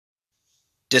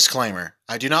Disclaimer: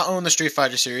 I do not own the Street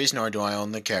Fighter series, nor do I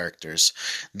own the characters.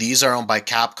 These are owned by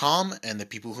Capcom and the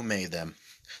people who made them.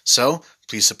 So,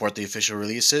 please support the official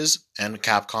releases and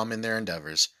Capcom in their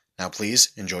endeavors. Now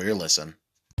please, enjoy your listen.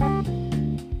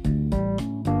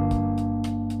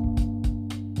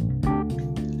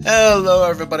 Hello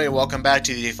everybody, welcome back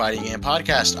to the Fighting Game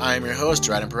Podcast. I am your host,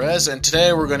 Radin Perez, and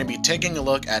today we're going to be taking a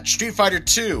look at Street Fighter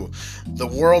II, the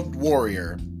World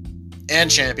Warrior, and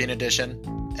Champion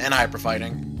Edition, and Hyper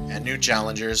Fighting, and new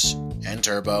challengers, and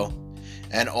Turbo,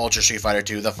 and Ultra Street Fighter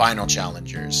 2, the final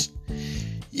challengers.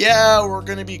 Yeah, we're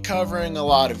going to be covering a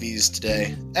lot of these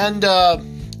today. And,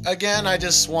 again, I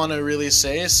just want to really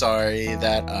say sorry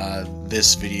that,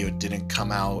 this video didn't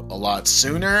come out a lot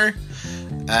sooner,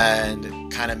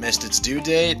 and kind of missed its due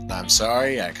date. I'm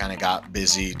sorry, I kind of got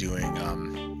busy doing,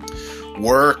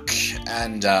 work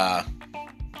and,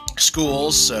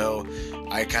 school, so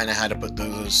I kind of had to put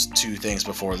those two things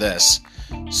before this.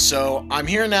 So I'm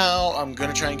here now. I'm going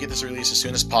to try and get this released as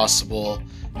soon as possible.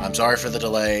 I'm sorry for the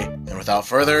delay, and without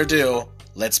further ado,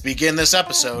 let's begin this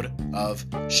episode of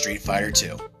Street Fighter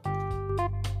 2.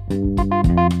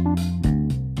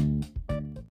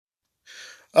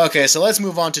 Okay, so let's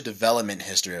move on to development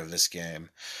history of this game.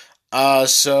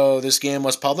 So this game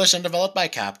was published and developed by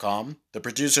Capcom. The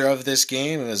producer of this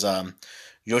game is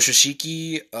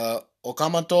Yoshishiki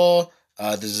Okamoto.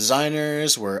 The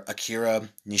designers were Akira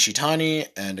Nishitani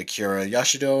and Akira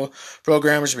Yashido.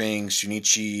 Programmers being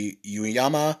Shunichi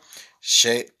Ueyama,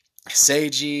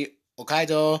 Seiji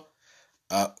Okaido,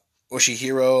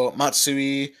 Oshihiro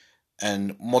Matsui,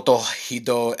 and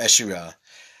Motohiro Eshira.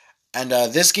 And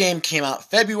this game came out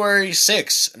February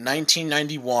 6,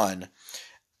 1991.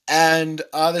 And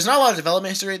there's not a lot of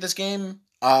development history of this game.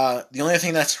 The only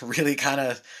thing that's really kind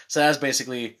of sad is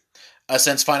basically,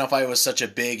 since Final Fight was such a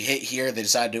big hit here, they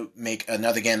decided to make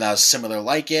another game that was similar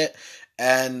like it.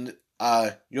 And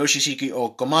Yoshishiki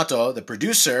Okamoto, the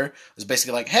producer, was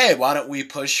basically like, hey, why don't we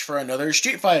push for another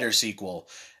Street Fighter sequel?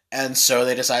 And so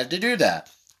they decided to do that.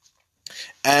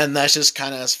 And that's just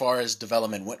kind of as far as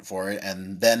development went for it.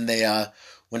 And then they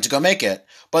went to go make it.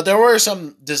 But there were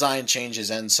some design changes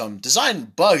and some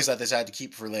design bugs that they decided to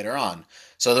keep for later on.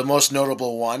 So the most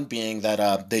notable one being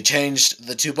that they changed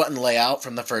the 2-button layout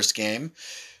from the first game,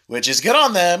 which is good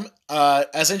on them.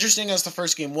 As interesting as the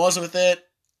first game was with it,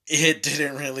 it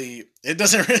doesn't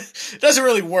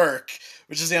really work,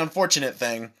 which is the unfortunate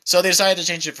thing. So they decided to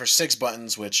change it for 6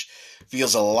 buttons, which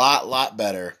feels a lot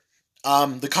better.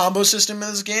 The combo system in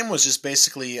this game was just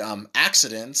basically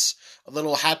accidents, a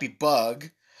little happy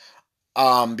bug,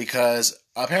 because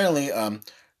apparently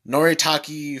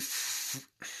Noritaki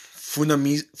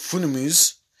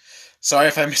Funamuse, sorry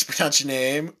if I mispronounced your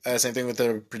name, same thing with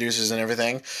the producers and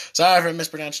everything, sorry if I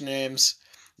mispronounced your names,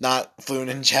 not fluent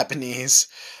in Japanese,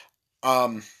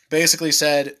 basically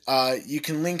said you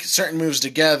can link certain moves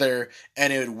together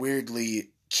and it would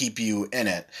weirdly keep you in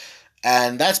it.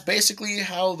 And that's basically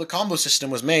how the combo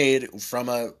system was made, from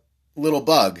a little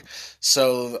bug.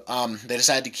 So they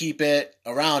decided to keep it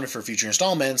around for future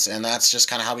installments, and that's just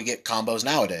kind of how we get combos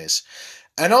nowadays.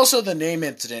 And also the name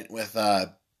incident with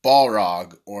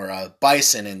Balrog, or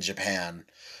Bison in Japan.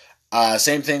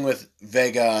 Same thing with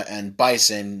Vega and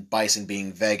Bison, Bison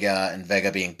being Vega, and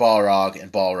Vega being Balrog,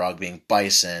 and Balrog being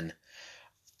Bison.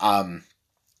 That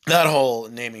whole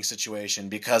naming situation,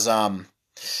 because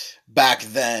back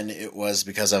then it was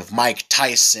because of Mike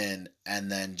Tyson, and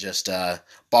then just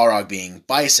Balrog being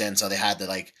Bison, so they had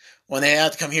to, when they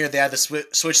had to come here, they had to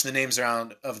switch the names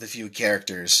around of the few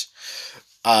characters,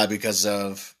 because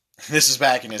of, this is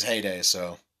back in his heyday,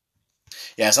 so,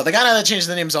 yeah, so they kind of had to change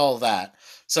the names, all of that,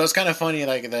 so it's kind of funny,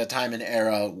 the time and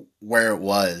era where it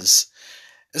was,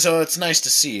 so it's nice to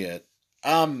see it.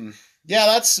 Yeah,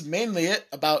 that's mainly it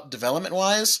about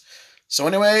development-wise. So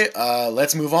anyway,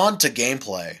 let's move on to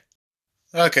gameplay.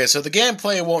 Okay, so the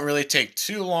gameplay won't really take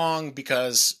too long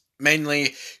because mainly,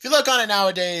 if you look on it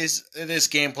nowadays, this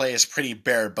gameplay is pretty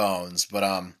bare bones, but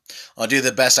I'll do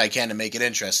the best I can to make it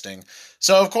interesting.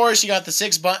 So of course, you got the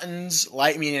 6 buttons,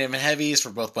 light, medium, and heavies for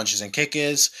both punches and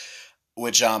kicks,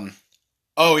 which,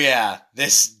 oh yeah,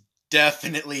 this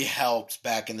definitely helped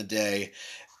back in the day.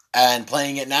 And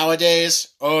playing it nowadays,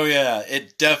 oh yeah,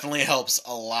 it definitely helps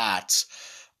a lot.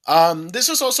 This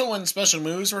was also when special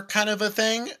moves were kind of a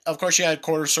thing. Of course, you had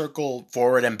quarter circle,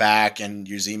 forward and back, and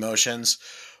use Z motions.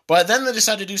 But then they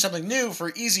decided to do something new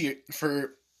for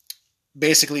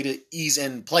basically to ease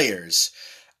in players.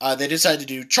 They decided to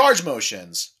do charge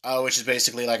motions, which is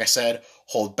basically, like I said,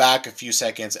 hold back a few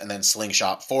seconds and then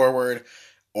slingshot forward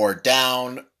or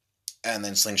down and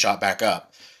then slingshot back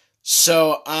up.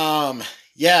 So,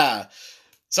 yeah,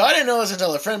 So I didn't know this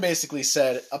until a friend basically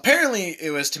said, apparently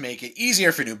it was to make it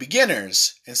easier for new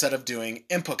beginners instead of doing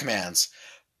input commands.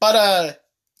 But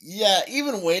yeah,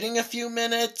 even waiting a few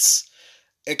minutes,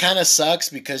 it kind of sucks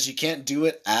because you can't do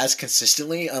it as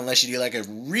consistently unless you do like a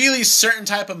really certain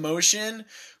type of motion,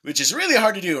 which is really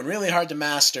hard to do and really hard to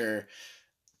master.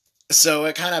 So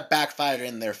it kind of backfired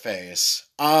in their face.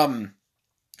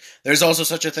 There's also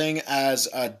such a thing as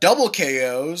double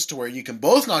KOs to where you can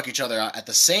both knock each other out at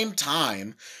the same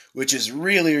time, which is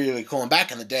really, really cool. And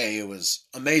back in the day, it was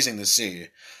amazing to see.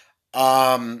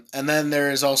 And then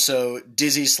there is also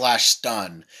dizzy slash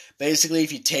stun. Basically,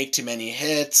 if you take too many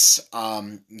hits,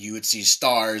 you would see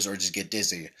stars or just get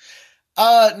dizzy.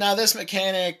 Now this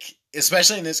mechanic,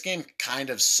 especially in this game, kind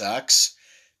of sucks.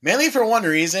 Mainly for one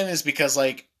reason is because,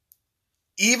 like,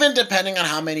 even depending on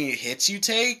how many hits you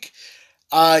take,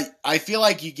 I feel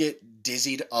like you get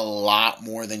dizzied a lot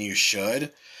more than you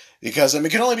should. Because, I mean,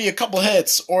 it can only be a couple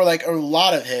hits, or, like, a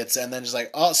lot of hits, and then just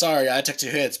like, oh, sorry, I took 2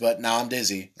 hits, but now I'm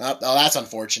dizzy. Oh, that's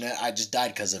unfortunate. I just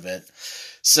died because of it.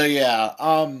 So, yeah,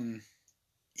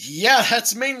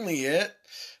 that's mainly it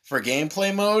for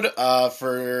gameplay mode.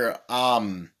 For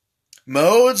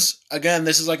modes, again,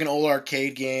 this is like an old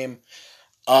arcade game.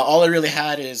 All I really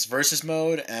had is versus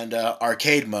mode and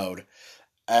arcade mode.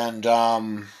 And,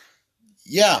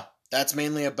 yeah, that's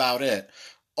mainly about it.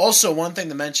 Also, one thing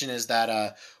to mention is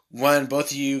that when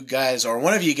both of you guys, or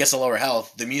one of you gets a lower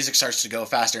health, the music starts to go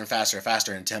faster and faster and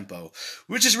faster in tempo,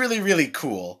 which is really, really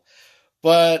cool.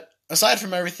 But aside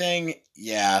from everything,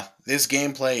 yeah, this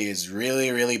gameplay is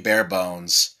really, really bare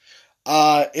bones.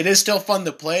 It is still fun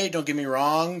to play, don't get me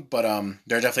wrong, but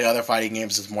there are definitely other fighting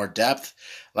games with more depth.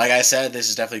 Like I said, this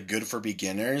is definitely good for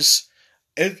beginners.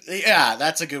 Yeah,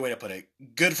 that's a good way to put it.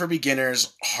 Good for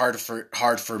beginners, hard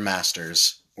for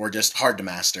masters, or just hard to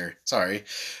master. Sorry,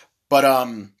 but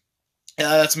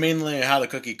yeah, that's mainly how the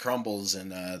cookie crumbles in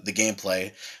the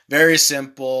gameplay. Very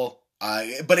simple,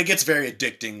 but it gets very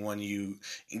addicting when you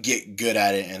get good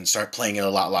at it and start playing it a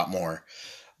lot more.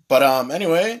 But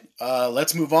anyway,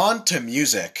 let's move on to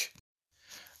music.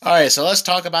 All right, so let's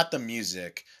talk about the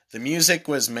music. The music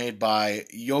was made by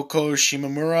Yoko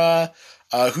Shimomura,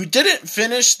 who didn't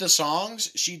finish the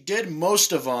songs. She did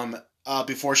most of them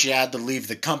before she had to leave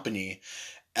the company.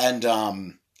 And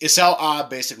Isao Abe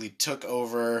basically took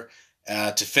over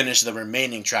to finish the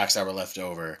remaining tracks that were left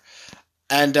over.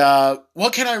 And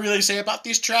what can I really say about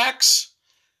these tracks?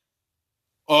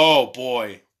 Oh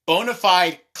boy.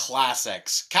 Bonafide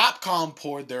classics. Capcom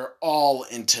poured their all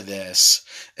into this,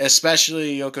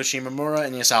 especially Yoko Shimomura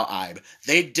and Isao Abe.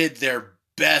 They did their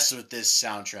best with this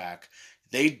soundtrack.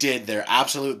 They did their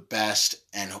absolute best,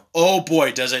 and oh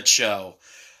boy, does it show.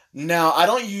 Now, I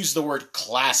don't use the word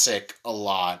classic a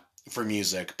lot for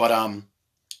music, but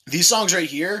these songs right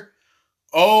here,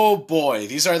 oh boy,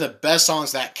 these are the best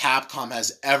songs that Capcom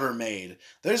has ever made.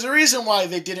 There's a reason why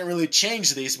they didn't really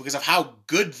change these because of how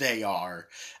good they are.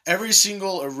 Every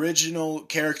single original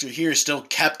character here still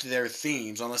kept their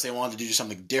themes unless they wanted to do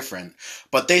something different.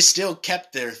 But they still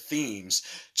kept their themes,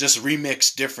 just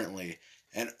remixed differently.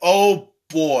 And oh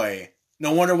boy,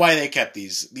 no wonder why they kept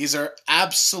these. These are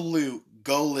absolute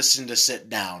go listen to sit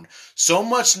down. So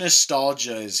much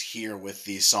nostalgia is here with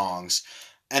these songs.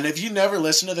 And if you never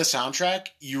listen to the soundtrack,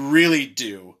 you really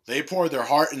do. They pour their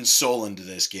heart and soul into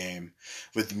this game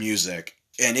with music.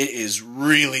 And it is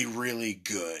really, really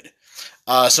good.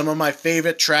 Some of my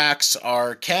favorite tracks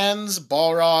are Ken's,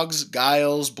 Balrog's,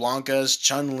 Guile's, Blanca's,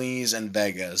 Chun-Li's, and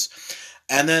Vega's.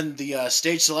 And then the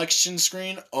stage selection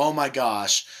screen, oh my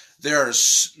gosh.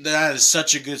 That is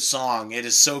such a good song. It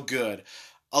is so good.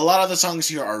 A lot of the songs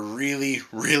here are really,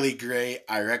 really great.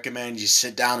 I recommend you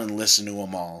sit down and listen to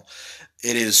them all.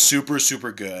 It is super,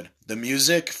 super good. The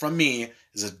music from me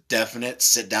is a definite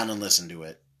sit down and listen to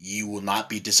it. You will not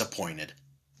be disappointed.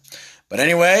 But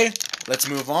anyway, let's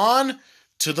move on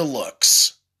to the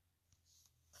looks.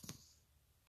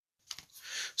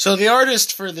 So the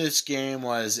artist for this game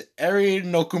was Eri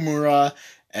Nokumura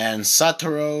and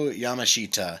Satoru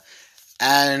Yamashita.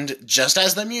 And just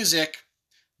as the music,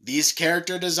 these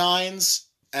character designs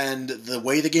and the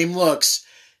way the game looks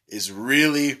is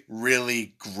really,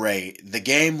 really great. The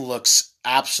game looks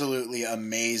absolutely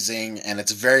amazing, and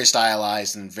it's very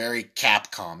stylized and very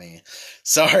Capcom-y.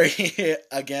 Sorry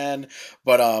again,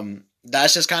 but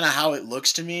that's just kind of how it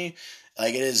looks to me.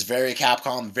 Like, it is very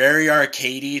Capcom, very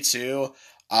arcadey too.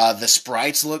 The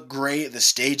sprites look great. The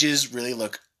stages really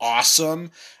look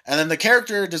awesome. And then the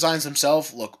character designs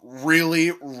themselves look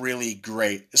really, really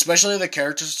great. Especially the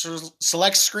character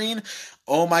select screen.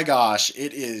 Oh my gosh,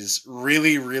 it is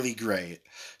really, really great.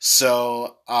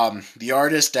 So, the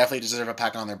artists definitely deserve a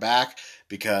pat on their back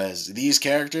because these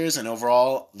characters and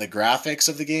overall the graphics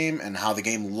of the game and how the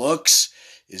game looks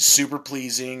is super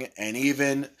pleasing, and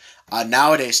even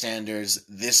nowadays standards,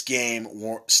 this game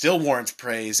still warrants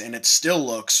praise, and it still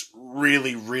looks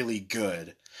really, really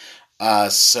good.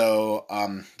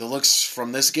 The looks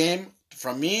from this game,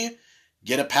 from me,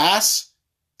 get a pass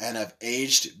and have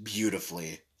aged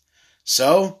beautifully.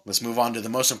 So, let's move on to the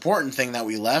most important thing that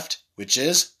we left, which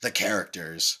is the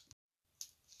characters.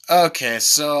 Okay,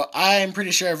 so I'm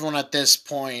pretty sure everyone at this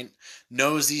point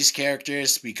knows these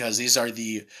characters because these are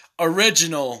the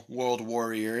original World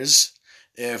Warriors,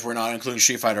 if we're not including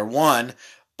Street Fighter 1.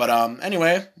 But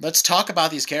anyway, let's talk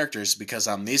about these characters because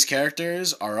these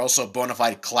characters are also bona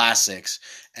fide classics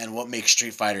and what makes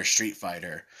Street Fighter Street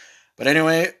Fighter. But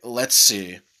anyway, let's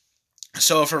see.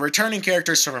 So for returning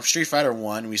characters from Street Fighter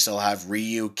 1, we still have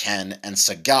Ryu, Ken, and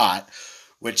Sagat,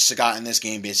 which Sagat in this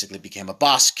game basically became a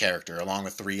boss character along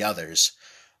with 3 others.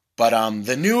 But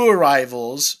the new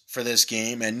arrivals for this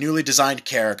game and newly designed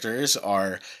characters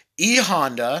are E.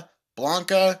 Honda,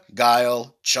 Blanca,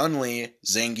 Guile, Chun-Li,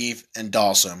 Zangief, and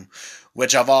Dhalsim,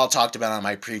 which I've all talked about on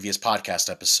my previous podcast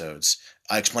episodes,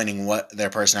 explaining what their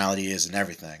personality is and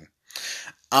everything.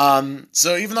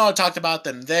 So even though I talked about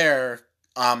them there,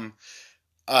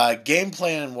 game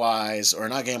plan wise, or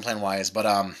not game plan wise,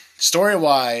 but story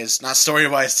wise, not story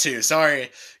wise too. Sorry,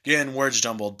 getting words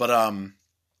jumbled. But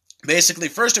basically,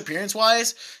 first appearance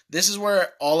wise, this is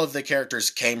where all of the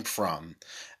characters came from,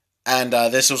 and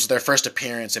this was their first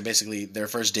appearance and basically their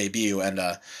first debut, and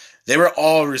they were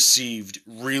all received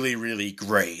really, really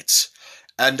great.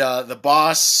 And the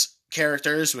boss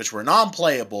characters, which were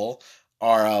non-playable,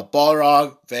 are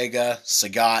Balrog, Vega,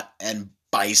 Sagat, and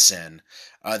Bison.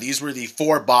 These were the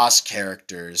 4 boss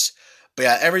characters. But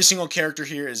yeah, every single character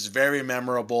here is very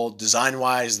memorable.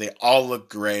 Design-wise, they all look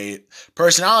great.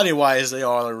 Personality-wise, they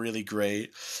all are really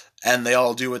great. And they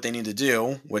all do what they need to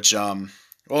do, which, oh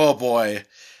boy.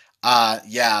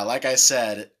 Yeah, like I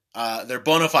said, they're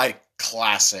bona fide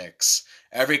classics.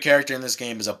 Every character in this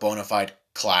game is a bona fide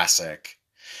classic.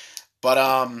 But,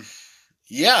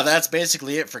 yeah, that's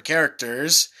basically it for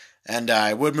characters. And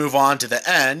I would move on to the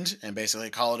end and basically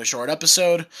call it a short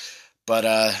episode.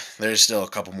 But there's still a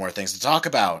couple more things to talk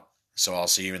about. So I'll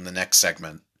see you in the next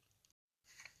segment.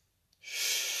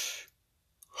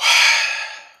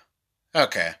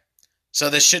 Okay. So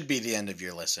this should be the end of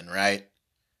your listen, right?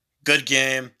 Good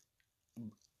game.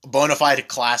 Bona fide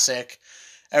classic.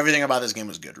 Everything about this game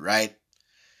was good, right?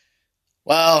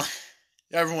 Well,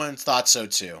 everyone thought so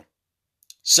too.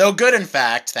 So good, in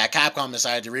fact, that Capcom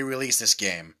decided to re-release this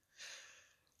game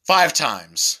 5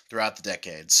 times throughout the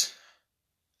decades.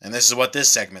 And this is what this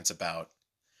segment's about.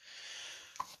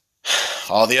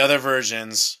 All the other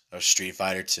versions of Street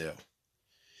Fighter 2.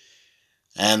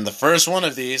 And the first one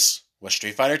of these was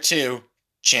Street Fighter 2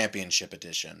 Championship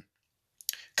Edition.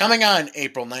 Coming out in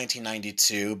April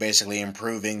 1992, basically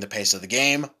improving the pace of the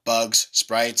game, bugs,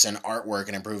 sprites, and artwork,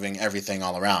 and improving everything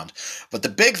all around. But the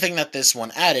big thing that this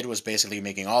one added was basically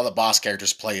making all the boss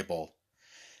characters playable.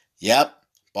 Yep,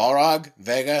 Balrog,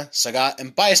 Vega, Sagat,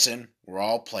 and Bison were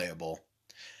all playable.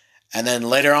 And then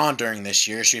later on during this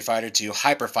year, Street Fighter 2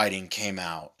 Hyper Fighting came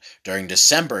out during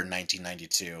December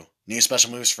 1992. New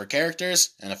special moves for characters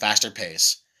and a faster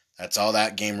pace. That's all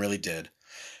that game really did.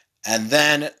 And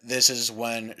then this is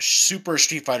when Super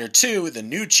Street Fighter 2, the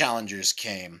new challengers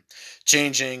came,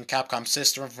 changing Capcom's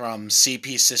system from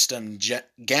CP System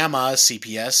Gamma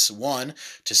CPS 1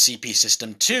 to CP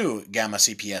System 2 Gamma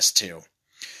CPS 2.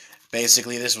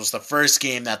 Basically, this was the first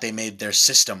game that they made their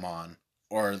system on,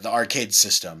 or the arcade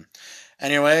system.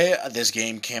 Anyway, this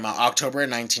game came out October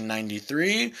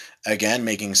 1993, again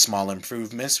making small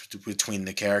improvements between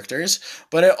the characters,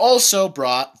 but it also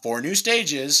brought 4 new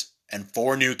stages and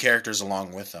 4 new characters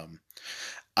along with them.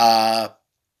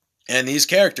 And these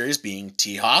characters being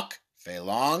T-Hawk, Fei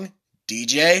Long,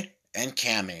 DJ, and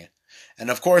Cammy. And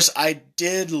of course, I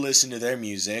did listen to their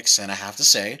musics, and I have to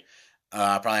say,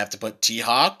 I probably have to put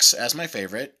T-Hawk's as my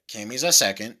favorite, Cammy's as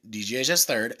second, DJ's as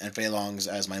third, and Fei Long's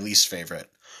as my least favorite.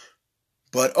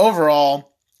 But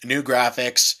overall, new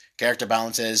graphics, character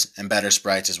balances, and better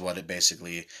sprites is what it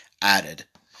basically added.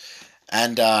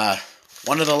 And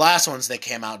one of the last ones that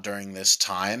came out during this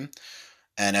time,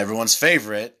 and everyone's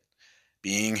favorite,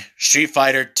 being Street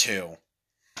Fighter 2,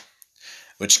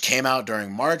 which came out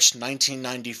during March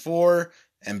 1994,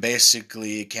 and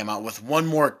basically came out with one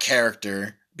more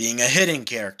character, being a hidden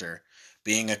character,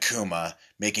 being Akuma,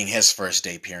 making his first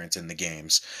day appearance in the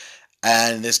games.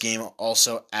 And this game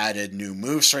also added new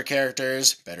moves for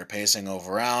characters, better pacing all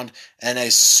around, and a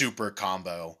super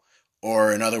combo.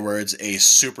 or in other words, a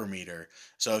super meter.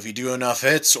 So if you do enough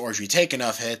hits, or if you take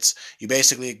enough hits, you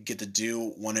basically get to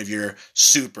do one of your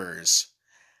supers.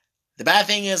 The bad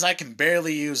thing is I can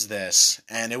barely use this,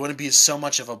 and it wouldn't be so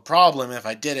much of a problem if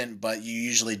I didn't, but you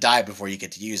usually die before you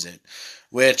get to use it,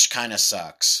 which kind of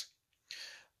sucks.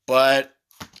 But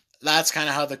that's kind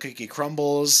of how the cookie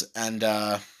crumbles, and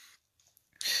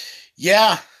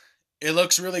yeah, it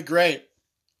looks really great.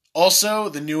 Also,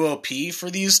 the new OP for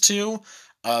these two,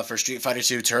 for Street Fighter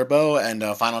 2 Turbo and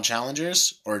Final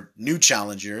Challengers, or New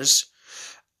Challengers,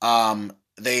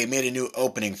 they made a new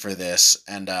opening for this,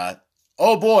 and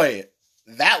oh boy,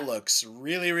 that looks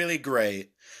really, really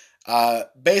great.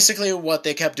 Basically, what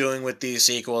they kept doing with these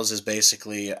sequels is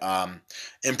basically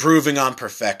improving on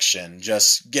perfection,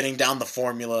 just getting down the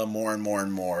formula more and more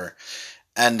and more.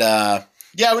 And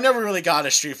yeah, we never really got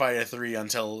a Street Fighter 3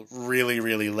 until really,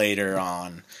 really later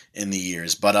on in the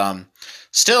years. But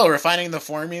still, refining the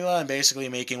formula and basically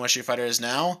making what Street Fighter is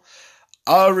now,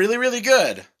 really, really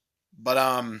good.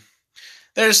 But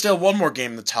there's still one more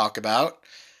game to talk about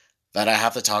that I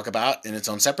have to talk about in its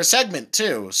own separate segment,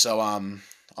 too. So,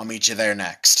 I'll meet you there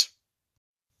next.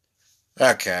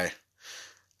 Okay.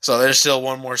 So there's still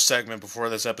one more segment before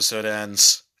this episode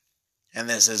ends. And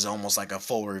this is almost like a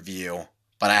full review.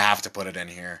 But I have to put it in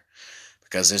here.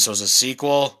 Because this was a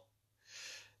sequel.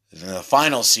 The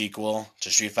final sequel to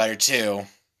Street Fighter 2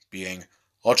 being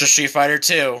Ultra Street Fighter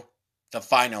 2, The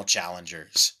Final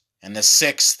Challengers. And the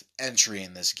 6th entry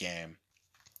in this game.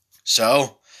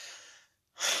 So,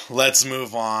 let's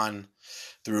move on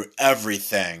through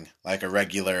everything like a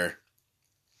regular,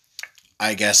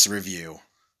 I guess, review.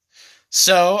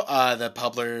 So, the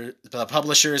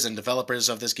publishers and developers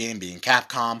of this game being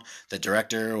Capcom, the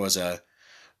director was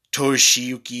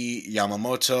Toshiyuki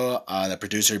Yamamoto, the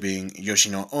producer being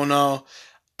Yoshino Ono.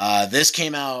 This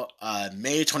came out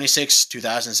May 26,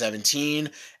 2017,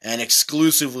 and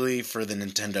exclusively for the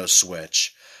Nintendo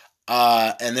Switch.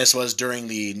 And this was during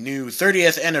the new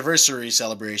 30th anniversary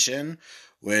celebration,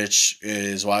 which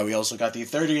is why we also got the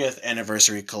 30th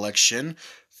anniversary collection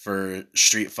for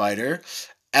Street Fighter.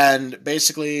 And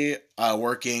basically,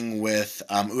 working with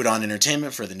Udon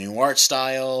Entertainment for the new art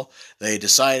style, they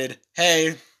decided,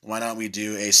 hey, why don't we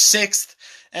do a 6th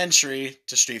entry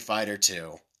to Street Fighter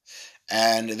 2?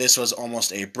 And this was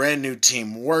almost a brand new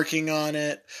team working on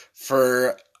it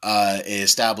for an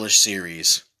established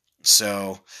series.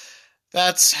 So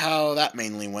that's how that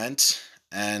mainly went.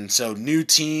 And so new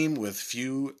team with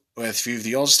few of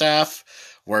the old staff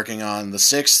working on the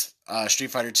 6th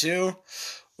Street Fighter 2.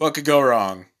 What could go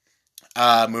wrong?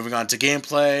 Moving on to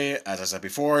gameplay, as I said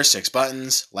before, 6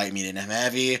 buttons, light, medium, and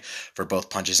heavy for both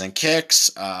punches and kicks.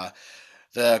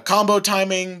 The combo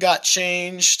timing got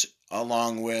changed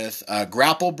along with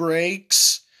grapple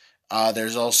breaks.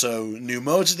 There's also new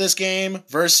modes of this game,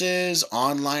 versus,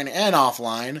 online and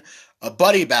offline, a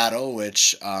buddy battle,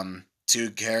 which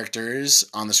 2 characters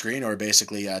on the screen, or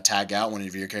basically tag out when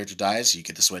your character dies, you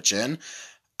get to switch in.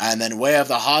 And then Way of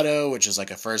the Hado, which is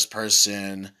like a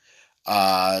first-person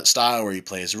style where he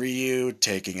plays Ryu,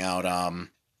 taking out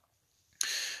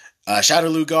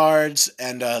Shadowloo guards,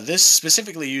 and this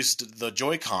specifically used the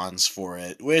Joy-Cons for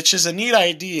it, which is a neat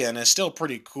idea and is still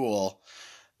pretty cool,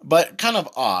 but kind of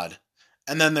odd.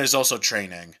 And then there's also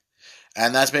training.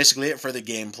 And that's basically it for the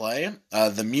gameplay.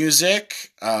 The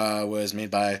music was made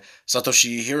by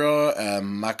Satoshi Hiro,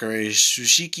 Makare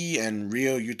Shushiki, and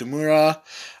Ryo Utamura.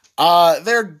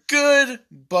 They're good,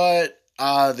 but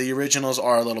the originals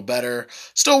are a little better.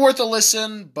 Still worth a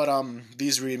listen, but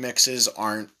these remixes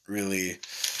aren't really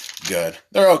good.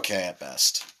 They're okay at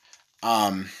best.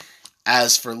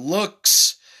 As for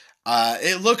looks,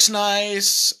 it looks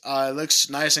nice. It looks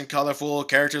nice and colorful.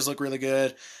 Characters look really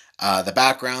good. The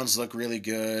backgrounds look really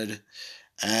good.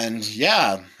 And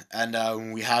yeah,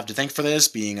 and we have to thank for this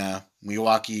being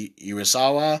Miyawaki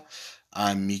Urasawa,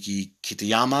 Miki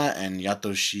Kitayama, and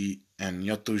Yotoshi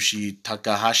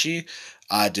Takahashi.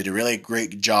 Did a really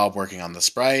great job working on the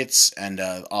sprites and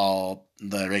all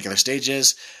the regular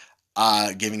stages,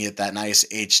 giving it that nice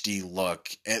HD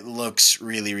look. It looks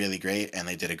really, really great, and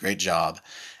they did a great job.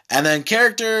 And then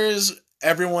characters,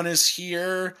 everyone is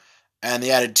here. And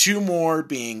they added 2 more,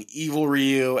 being Evil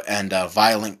Ryu and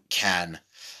Violent Ken.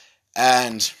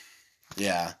 And,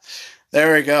 yeah,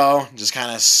 there we go. Just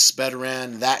kind of sped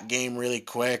around that game really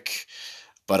quick.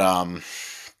 But,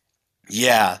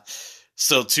 yeah,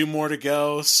 still 2 more to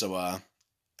go. So,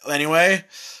 anyway,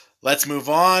 let's move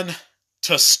on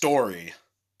to story.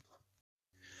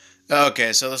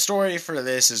 Okay, so the story for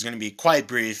this is going to be quite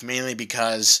brief, mainly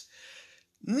because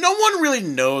no one really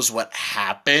knows what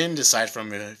happened aside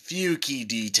from a few key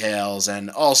details. And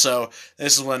also,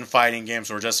 this is when fighting games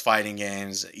were just fighting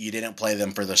games. You didn't play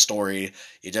them for the story,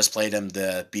 you just played them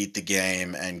to beat the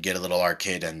game and get a little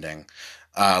arcade ending,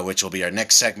 which will be our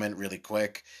next segment really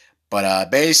quick. But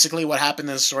basically, what happened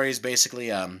in the story is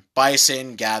basically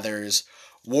Bison gathers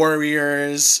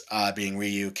warriors, being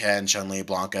Ryu, Ken, Chun-Li,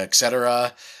 Blanka,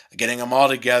 etc., getting them all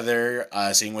together,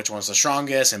 seeing which one's the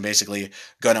strongest, and basically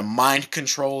gonna mind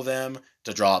control them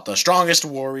to draw out the strongest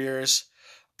warriors.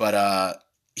 But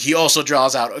he also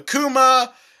draws out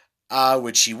Akuma,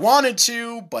 which he wanted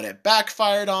to, but it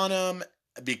backfired on him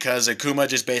because Akuma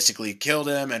just basically killed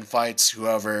him and fights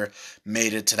whoever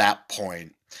made it to that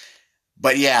point.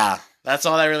 But yeah, that's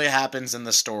all that really happens in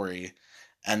the story.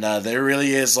 And there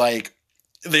really is, like,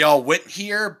 they all went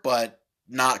here, but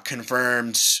not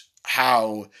confirmed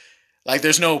how. Like,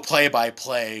 there's no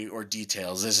play-by-play or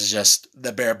details. This is just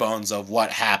the bare bones of what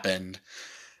happened.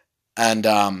 And,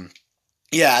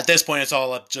 yeah, at this point, it's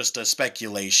all just a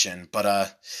speculation.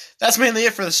 But, that's mainly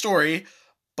it for the story.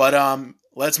 But,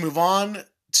 let's move on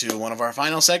to one of our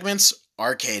final segments,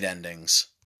 arcade endings.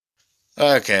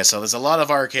 Okay, so there's a lot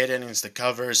of arcade endings to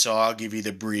cover, so I'll give you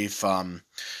the brief,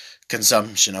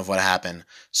 consumption of what happened.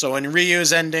 So in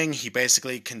Ryu's ending, he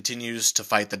basically continues to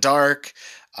fight the dark.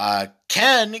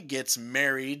 Ken gets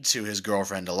married to his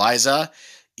girlfriend Eliza.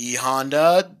 E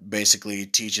Honda basically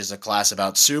teaches a class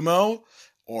about sumo,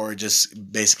 or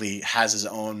just basically has his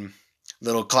own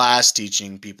little class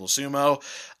teaching people sumo.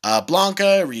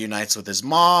 Blanka reunites with his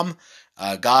mom.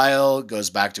 Guile goes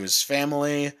back to his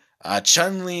family.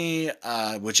 Chun-Li,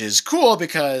 which is cool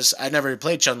because I never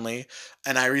played Chun-Li,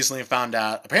 and I recently found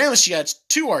out apparently she had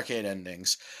 2 arcade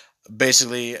endings,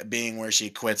 basically being where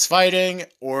she quits fighting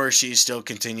or she still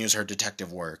continues her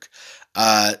detective work.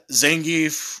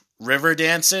 Zangief river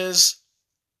dances.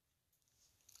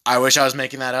 I wish I was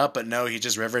making that up, but no, he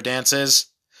just river dances.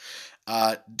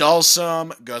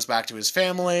 Dhalsim goes back to his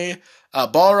family.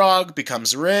 Balrog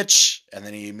becomes rich, and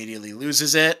then he immediately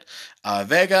loses it.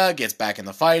 Vega gets back in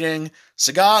the fighting.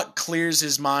 Sagat clears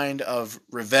his mind of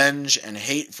revenge and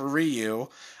hate for Ryu.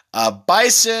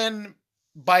 Bison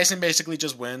basically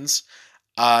just wins.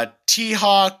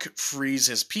 T-Hawk frees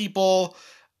his people.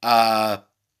 Cammy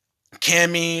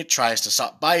tries to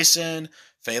stop Bison.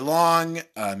 Fei Long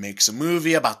makes a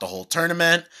movie about the whole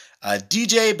tournament.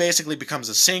 DJ basically becomes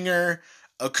a singer.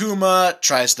 Akuma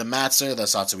tries to master the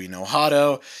Satsui no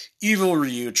Hado. Evil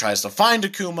Ryu tries to find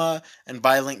Akuma. And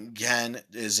Violent Ken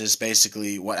is just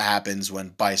basically what happens when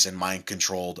Bison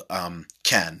mind-controlled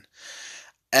Ken.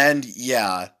 And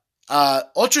yeah,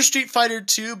 Ultra Street Fighter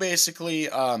 2 basically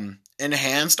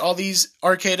enhanced all these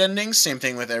arcade endings. Same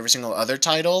thing with every single other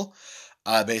title.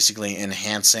 Basically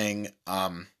enhancing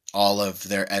all of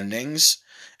their endings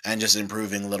and just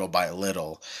improving little by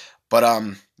little. But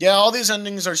yeah, all these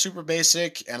endings are super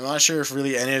basic, and I'm not sure if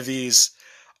really any of these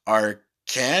are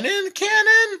canon.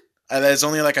 There's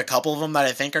only like a couple of them that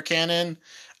I think are canon.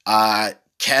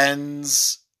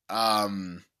 Ken's,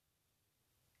 it's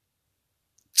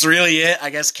really it. I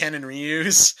guess Ken and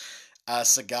Ryu's,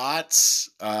 Sagat's,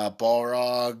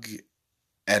 Balrog,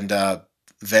 and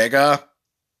Vega.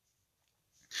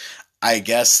 I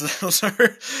guess those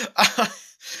are.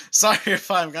 Sorry if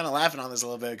I'm kind of laughing on this a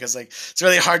little bit, because like it's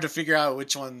really hard to figure out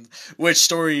which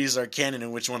stories are canon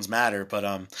and which ones matter. But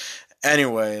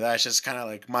anyway, that's just kind of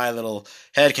like my little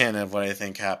headcanon of what I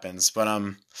think happens. But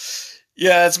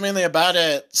yeah, that's mainly about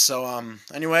it. So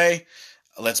anyway,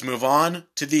 let's move on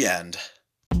to the end.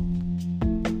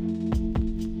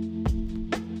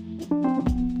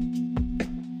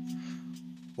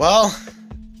 Well,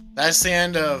 that's the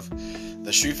end of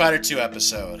the Street Fighter 2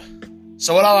 episode.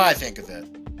 So what do I think of it?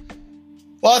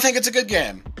 Well, I think it's a good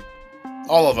game.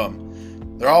 All of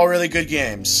them. They're all really good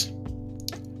games.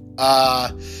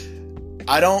 I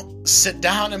don't sit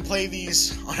down and play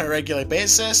these on a regular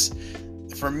basis.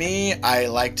 For me, I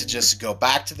like to just go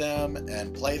back to them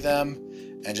and play them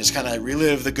and just kind of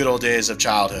relive the good old days of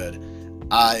childhood.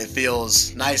 It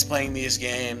feels nice playing these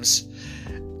games,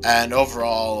 and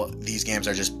overall, these games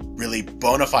are just really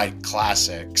bona fide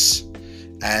classics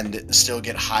and still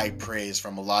get high praise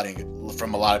from a lot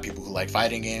of people who like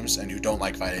fighting games and who don't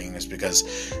like fighting games, because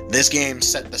this game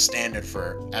set the standard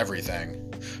for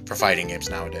everything for fighting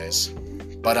games nowadays.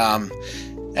 But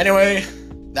anyway,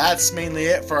 that's mainly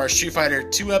it for our Street Fighter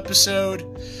 2 episode.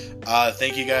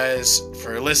 Thank you guys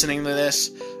for listening to this.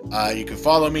 You can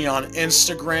follow me on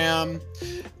Instagram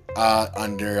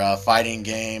under Fighting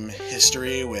Game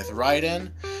History with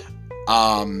Raiden.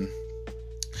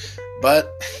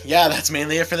 But yeah, that's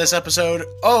mainly it for this episode.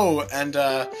 Oh, and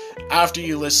after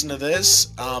you listen to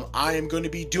this, I am going to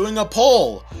be doing a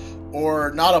poll,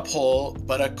 or not a poll,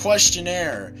 but a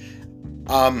questionnaire.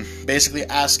 Basically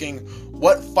asking,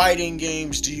 what fighting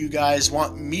games do you guys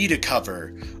want me to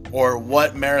cover, or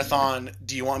what marathon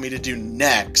do you want me to do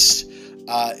next?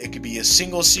 It could be a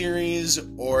single series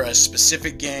or a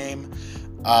specific game.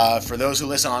 For those who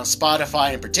listen on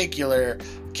Spotify in particular,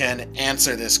 can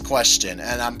answer this question,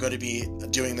 and I'm going to be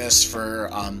doing this for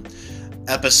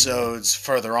episodes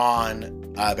further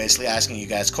on, basically asking you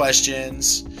guys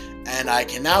questions, and I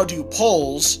can now do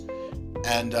polls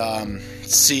and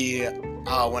see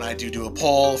when I do a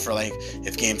poll for like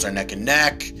if games are neck and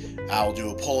neck, I'll do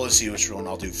a poll to see which one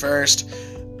I'll do first.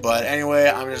 But anyway,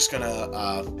 I'm just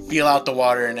gonna feel out the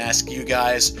water and ask you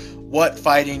guys what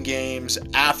fighting games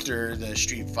after the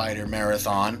Street Fighter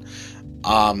Marathon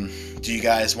do you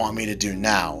guys want me to do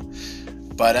now?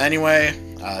 But anyway,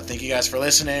 thank you guys for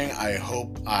listening.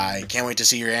 I can't wait to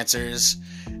see your answers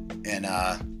in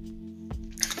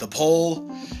the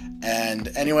poll. And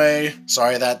anyway,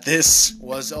 sorry that this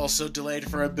was also delayed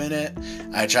for a minute.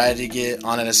 I tried to get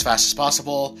on it as fast as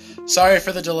possible. Sorry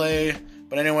for the delay.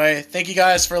 But anyway, thank you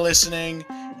guys for listening,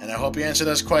 and I hope you answer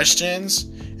those questions.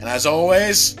 And as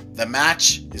always, the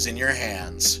match is in your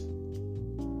hands.